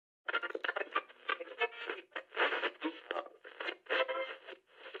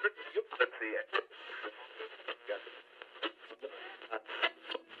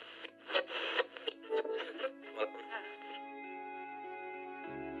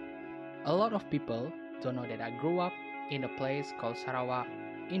A lot of people don't know that I grew up in a place called Sarawak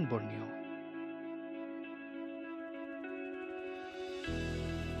in Borneo.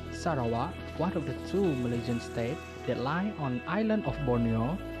 Sarawak, one of the two Malaysian states that lie on island of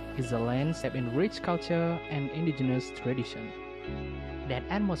Borneo, is a land steeped in rich culture and indigenous tradition. That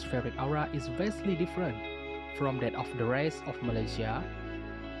atmospheric aura is vastly different from that of the rest of Malaysia.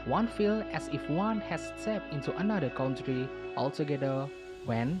 One feels as if one has stepped into another country altogether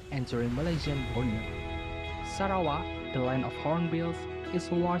when entering Malaysian Borneo. Sarawak, the land of hornbills, is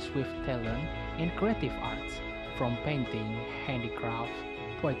awash with talent in creative arts, from painting, handicrafts,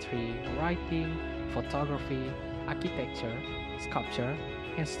 poetry, writing, photography, architecture, sculpture,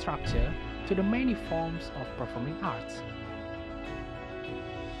 and structure to the many forms of performing arts.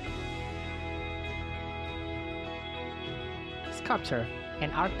 Sculpture,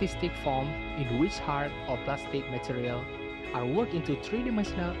 an artistic form in which hard or plastic material are worked into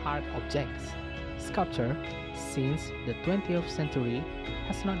three-dimensional art objects. Sculpture, since the 20th century,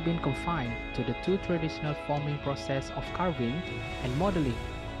 has not been confined to the two traditional forming process of carving and modeling,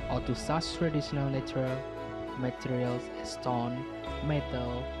 or to such traditional natural materials as stone,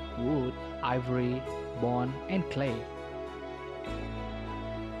 metal, wood, ivory, bone, and clay.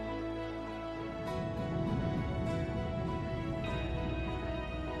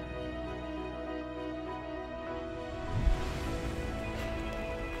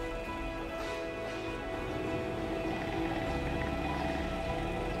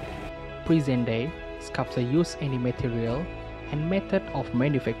 Present day, sculptors use any material and method of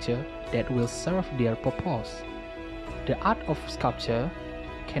manufacture that will serve their purpose. The art of sculpture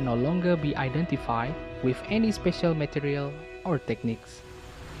can no longer be identified with any special material or techniques.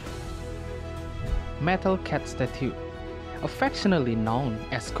 Metal cat statue, affectionately known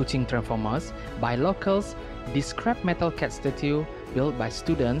as Kuching transformers by locals, this scrap metal cat statue built by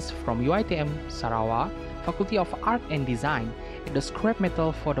students from UiTM Sarawak, Faculty of Art and Design. The scrap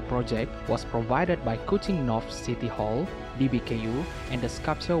metal for the project was provided by Kuching North City Hall, DBKU, and the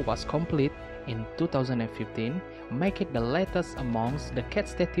sculpture was complete in 2015, making it the latest amongst the cat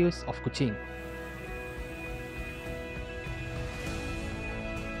statues of Kuching.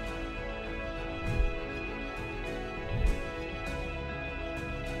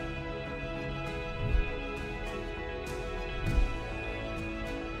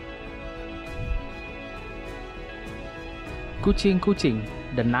 Kuching,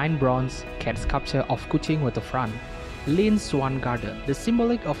 the 9 bronze cat sculpture of Kuching waterfront, Lin Swan Garden, the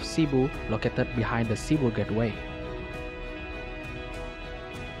symbolic of Sibu located behind the Sibu Gateway.